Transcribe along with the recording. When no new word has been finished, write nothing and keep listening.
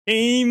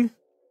Team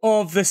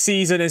of the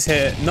season is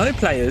here. No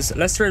players.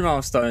 Let's throw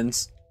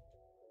milestones.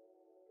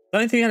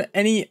 Don't think we had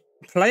any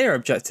player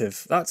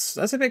objective. That's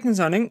a bit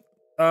concerning.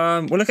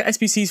 We'll look at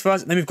SBCs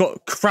first, and then we've got a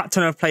crap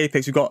ton of player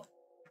picks. We've got...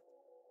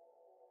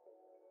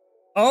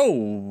 Oh,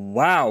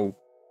 wow.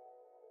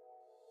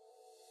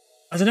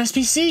 As an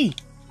SBC.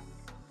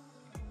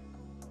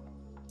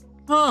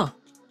 Huh.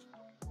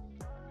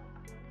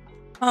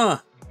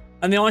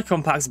 And the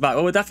icon packs are back.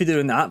 Well, we're definitely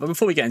doing that. But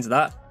before we get into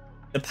that,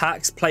 the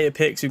packs, player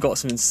picks, we've got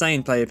some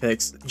insane player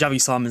picks.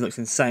 Javi Simons looks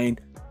insane.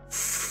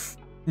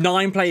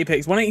 9 player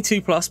picks,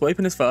 182 plus. We'll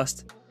open this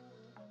first.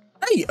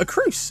 Hey, a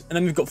Cruz. And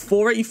then we've got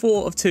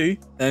 484 of 2,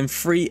 and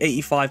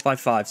 385 by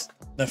 5s.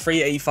 No,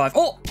 385.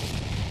 Oh!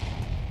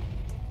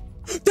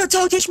 The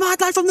Turkish mad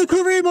lad from the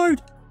career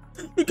mode!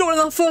 We got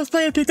our first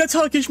player pick, the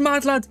Turkish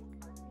mad lad.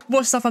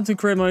 What's Southampton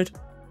career mode?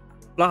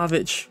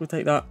 Vlahovic, we'll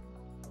take that.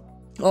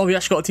 Oh, we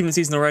actually got a team of the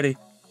season already.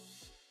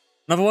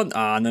 Another one?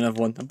 Ah, no, another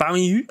one.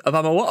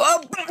 Obama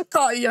what?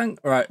 Oh,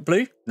 alright,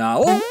 blue.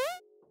 Now.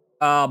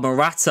 Oh.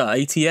 Morata,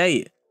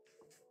 88.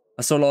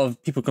 I saw a lot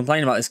of people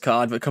complain about this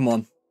card, but come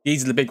on.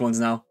 These are the big ones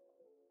now.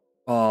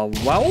 Oh,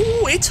 wow.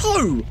 Oh,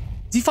 Ito!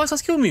 Is he 5-star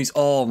skill moves?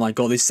 Oh my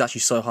god, this is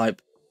actually so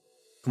hype.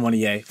 Come on,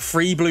 EA.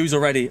 3 blues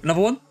already.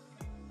 Another one?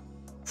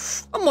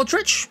 A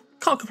Modric.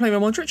 Can't complain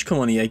about Modric. Come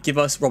on, EA. Give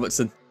us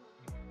Robertson.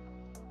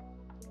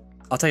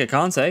 I'll take a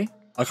Kante.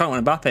 I can't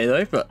want Mbappe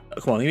though, but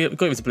come on,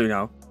 go over to blue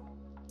now.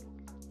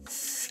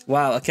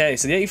 Wow, okay,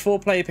 so the 84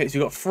 player picks,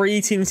 we've got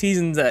 3 team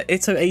seasons there.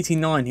 Ito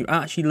 89, who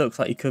actually looks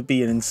like he could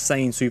be an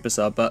insane super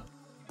sub, but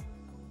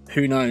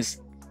who knows?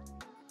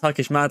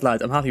 Turkish mad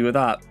lad, I'm happy with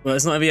that. Well,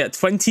 it's not over yet.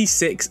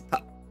 26.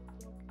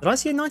 Did I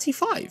see a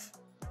 95?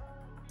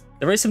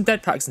 There is some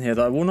dead packs in here,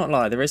 though. I will not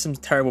lie. There is some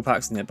terrible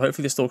packs in here, but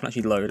hopefully the store can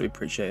actually load. It'd be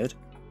appreciated.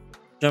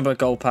 Jumbo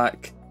gold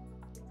pack.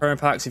 Promo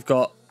packs, we've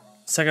got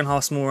second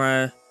half small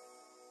rare.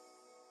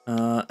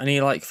 Any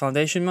like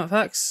foundation map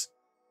packs?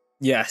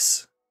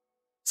 Yes.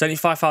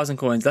 75,000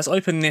 coins. Let's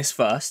open this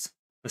first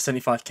for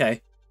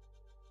 75k.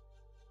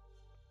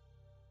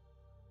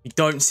 You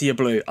don't see a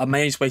blue. I may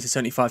have just wasted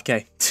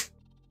 75k.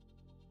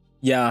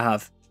 Yeah, I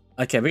have.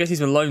 Okay, we got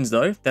these with loans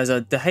though. There's a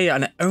De Gea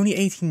and only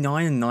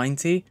 89 and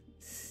 90.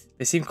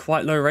 They seem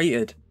quite low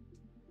rated.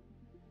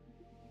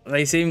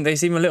 They seem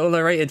a little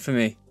low rated for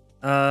me.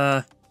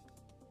 Oh,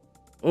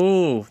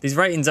 these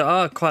ratings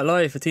are quite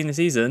low for team of the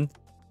season.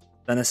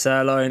 Then a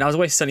sell loan. I was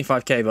wasting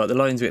 75k, but the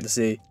loans we get to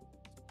see.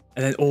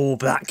 And then, oh,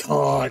 black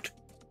card.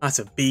 That's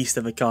a beast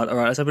of a card. All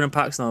right, let's open up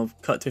packs and I'll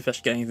cut to if I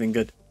should get anything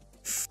good.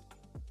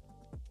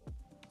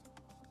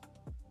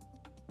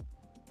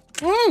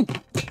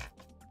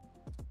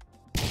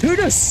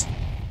 Judas!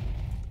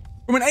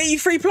 From an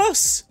 83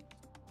 plus.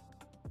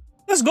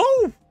 Let's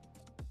go.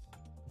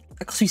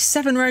 That cost me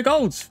 7 rare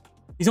golds.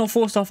 He's not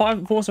 4-star,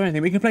 5-4-star or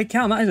anything. We can play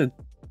count. That is a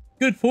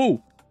good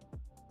pull.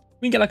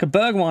 We can get like a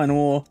Bergwijn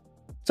or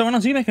someone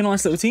else. You make a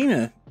nice little team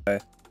here.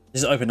 Okay.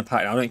 Just open the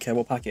pack now. I don't care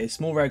what pack it is.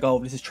 Small rare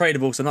gold. This is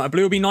tradable, so not a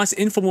blue will be nice.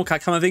 Informal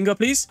Camavinga,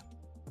 please.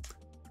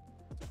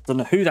 Don't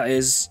know who that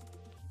is.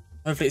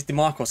 Hopefully it's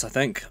DeMarcos, I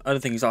think. I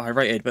don't think he's that high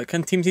rated, but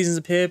can team seasons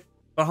appear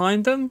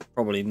behind them?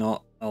 Probably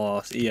not. Oh,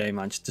 it's EA,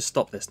 man. Just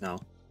stop this now.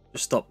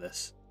 Just stop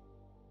this.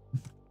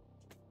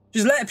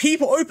 Just let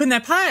people open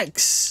their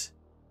packs.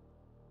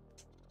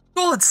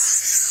 God's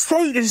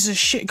sake, this is a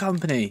shit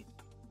company.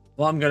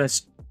 Well, I'm going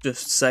to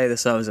just say the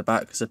servers are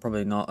back because they're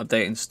probably not.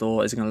 Updating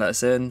store isn't going to let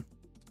us in.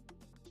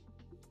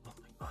 Oh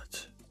my god.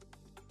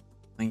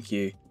 Thank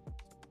you.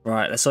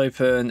 Right, let's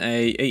open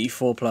a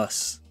 84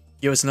 plus.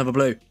 Give us another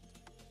blue.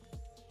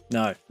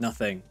 No,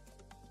 nothing.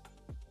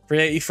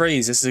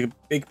 383s. This is a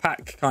big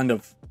pack, kind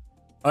of.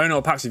 I don't know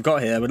what packs we've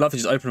got here. I would love to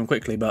just open them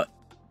quickly, but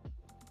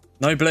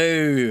no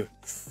blue.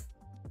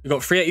 We've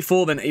got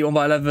 384, then 81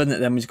 by 11,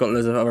 then we've got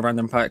loads of other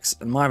random packs,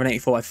 and might have an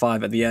 84 by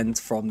 5 at the end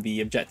from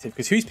the objective.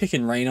 Because who's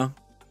picking Reina?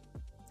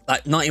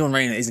 Like 91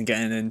 Reina isn't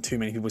getting in too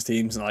many people's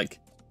teams. Like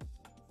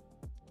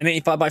an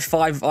 85 by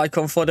 5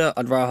 icon fodder,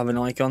 I'd rather have an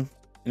icon.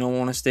 In all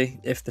honesty,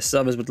 if the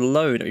servers would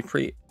load, it'd be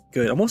pretty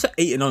good. I'm also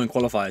 8-0 in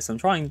qualifiers, so I'm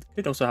trying.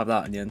 Could also have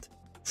that in the end.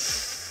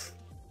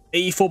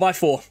 84 by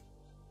 4,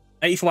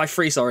 84 by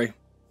 3. Sorry.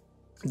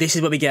 This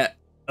is where we get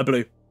a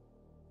blue.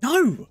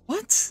 No,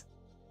 what?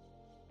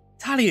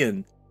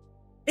 Italian.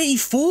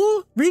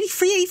 84? Really?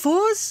 3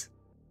 84s?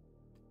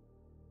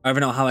 I don't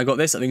know how I got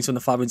this. I think it's on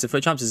the 5 wins of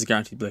foot champs. This is a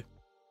guaranteed blue.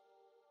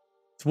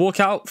 To walk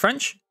out,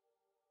 French.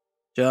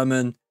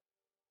 German.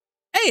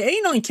 Hey,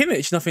 89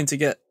 Kimmich. Nothing to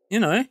get, you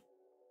know.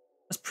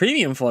 That's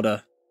premium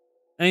fodder.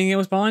 Anything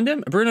else behind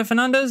him? Bruno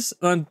Fernandes,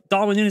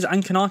 Darwin Núñez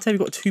and Kanate. We've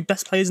got 2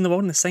 best players in the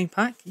world in the same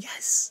pack.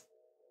 Yes.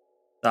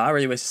 So I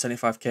really wasted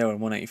 75k on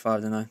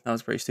 185, didn't I? That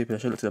was pretty stupid. I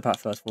should look at the pack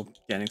first before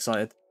getting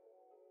excited.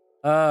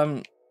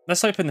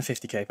 Let's open the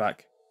 50k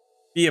pack.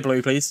 Be a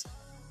blue, please.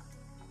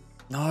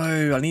 No,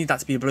 I need that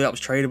to be a blue. That was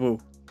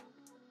tradable.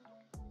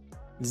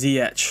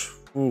 Ziyech.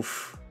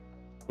 Oof.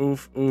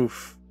 Oof,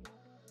 oof.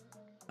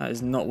 That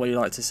is not what you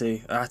like to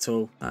see at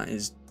all. That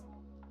is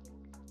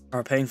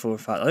painful, in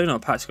fact. I don't know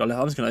what packs got left.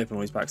 I'm just going to open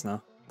all these packs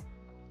now.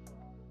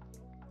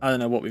 I don't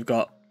know what we've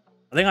got.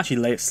 I think actually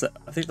late.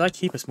 I think did I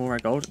keep a small rare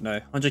gold? No.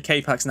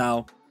 100k packs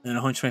now, and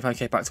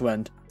 125k pack to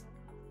end.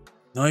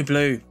 No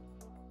blue.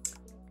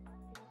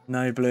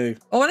 No blue.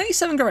 Oh, an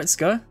 87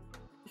 Goretzka.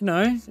 You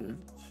know,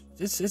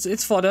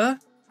 it's fodder.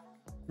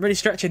 Really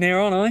stretching here,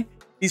 aren't I?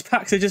 These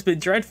packs have just been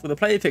dreadful. The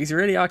player picks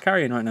really are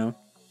carrying right now.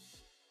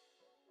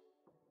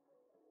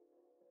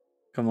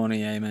 Come on,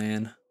 EA,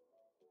 man.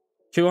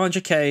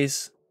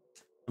 200ks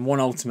and one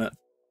ultimate.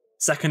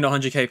 Second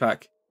 100k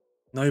pack.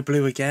 No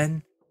blue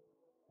again.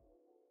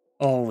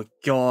 Oh my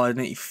god,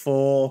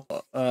 84.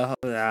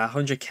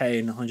 100k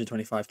and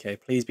 125k.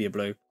 Please be a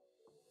blue.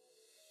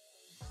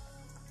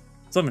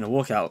 It's not even a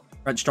walkout.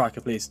 Red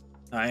striker, please.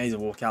 No, it is a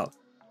walkout.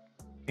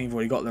 I think you've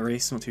already got the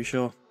race. Not too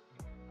sure.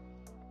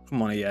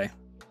 Come on, EA.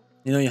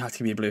 You know you have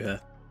to be a blue here.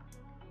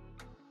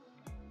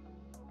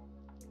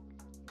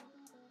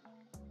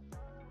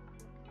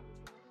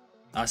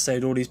 I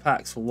saved all these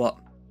packs for what?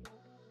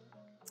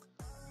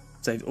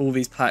 Saved all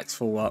these packs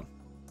for what?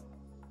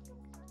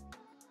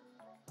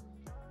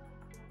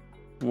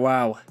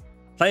 Wow.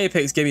 Player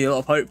picks give me a lot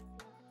of hope.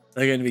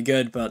 They're going to be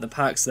good, but the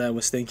packs there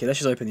were stinky. Let's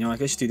just open the icon.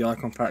 Let's just do the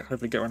icon pack.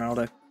 Hopefully get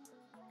Ronaldo.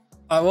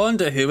 I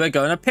wonder who we're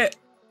going to pick.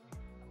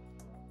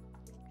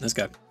 Let's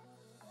go.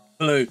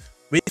 Blue.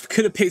 We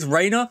could have picked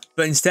Reina,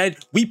 but instead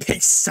we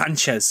picked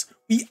Sanchez.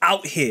 We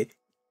out here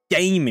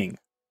gaming.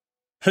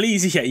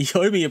 Please, yeah, you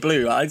owe me a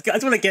blue. I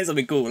just want to get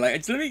something cool.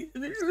 Like, let me. I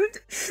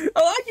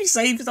like you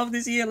save stuff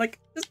this year. Like,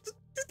 just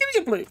give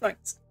me a blue,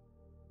 thanks.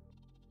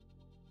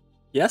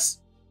 Yes.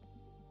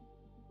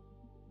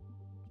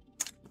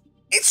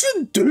 It's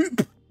a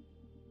dupe.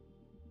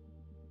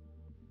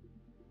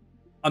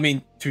 I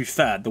mean, to be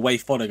fair, the way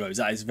fodder goes,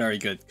 that is very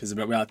good because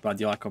we have to buy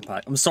the icon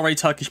pack. I'm sorry,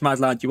 Turkish mad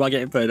lad, you are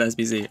getting put in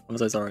SBC. I'm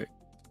so sorry.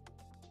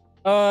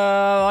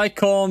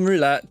 Icon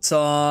roulette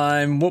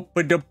time.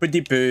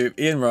 Whoop-a-doop-a-dee boop.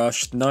 Ian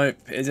Rush. Nope.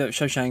 Is it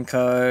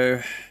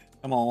Shevchenko?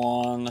 Come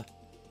on.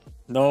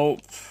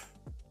 Nope.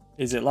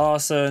 Is it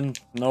Larson?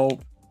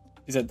 Nope.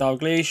 Is it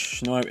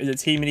Dalglish? Nope. Is it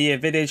Team of the Year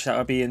Vidic? That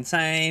would be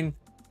insane.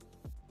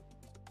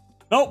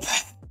 Nope.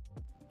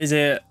 Is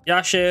it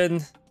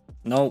Yashin?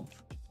 Nope.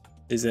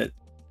 Is it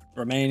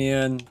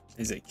Romanian?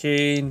 Is it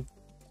Keane?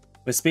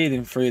 We're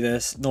speeding through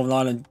this. Northern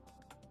Ireland.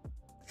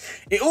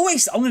 It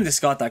always... I'm going to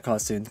discard that card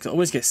soon because it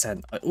always gets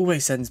sent. It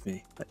always sends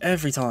me. Like,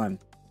 every time.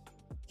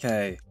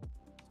 Okay.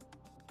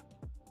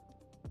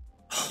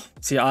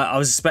 See, I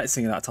was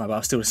expecting it that time, but I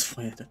was still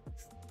disappointed.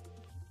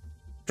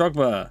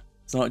 Drogba.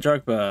 It's not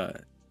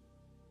Drogba.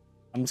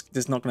 I'm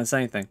just not going to say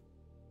anything.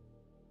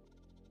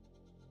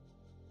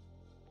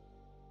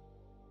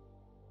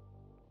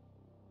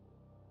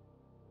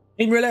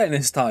 In roulette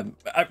this time,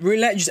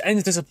 roulette just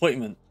ends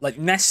disappointment. Like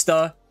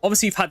Nesta,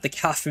 obviously you've had the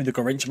Cafu, the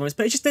Gorincha moments,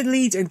 but it just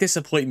leads in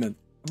disappointment.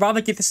 I'd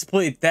rather get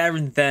disappointed there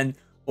and then,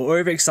 or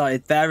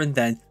overexcited there and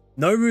then.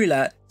 No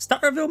roulette.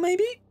 Stat reveal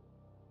maybe?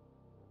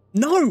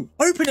 No!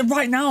 Open it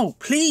right now,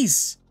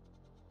 please!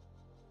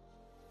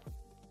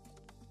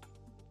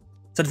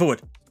 Send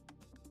forward.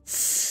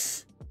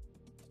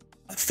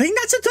 I think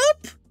that's a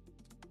dub?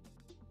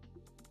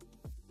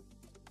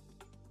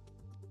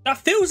 That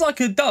feels like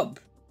a dub.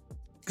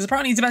 Because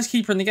apparently he's the best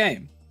keeper in the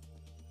game.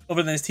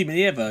 Other than his Team of the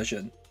Year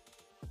version.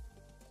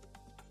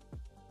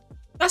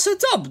 That's a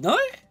dub, no? I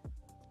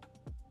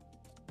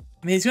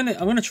mean, I'm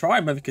gonna try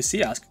him over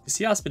Casillas.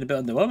 Casillas has been a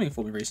bit underwhelming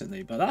for me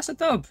recently, but that's a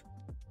dub.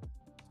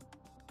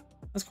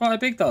 That's quite a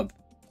big dub.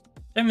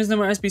 Shame there's no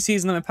more SBCs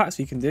and no more packs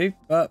we can do,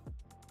 but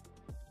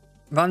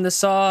Van der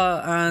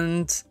Sar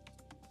and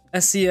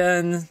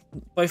SCN,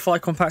 both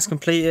icon packs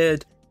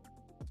completed.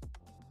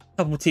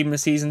 Couple Team of the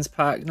Seasons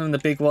pack, none of the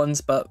big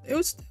ones, but it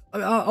was...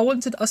 I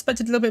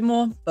expected a little bit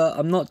more, but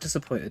I'm not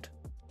disappointed.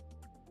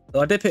 So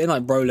I did put in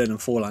like Roland and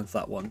Forlan for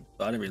that one,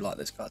 but I don't really like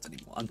this card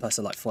anymore. I'm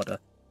personally like fodder.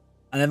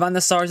 And if Van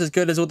der Sar is as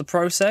good as all the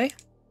pros say,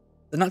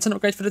 then that's an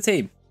upgrade for the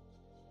team.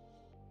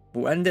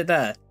 We'll end it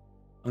there.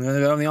 I'm going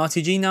to go on the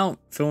RTG now,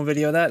 film a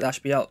video there, that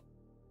should be out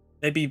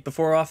maybe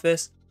before or after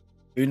this.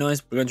 Who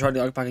knows? We're going to try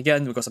the pack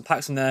again. We've got some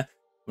packs in there.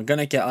 We're going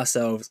to get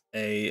ourselves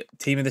a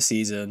Team of the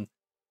Season,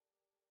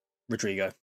 Rodrigo.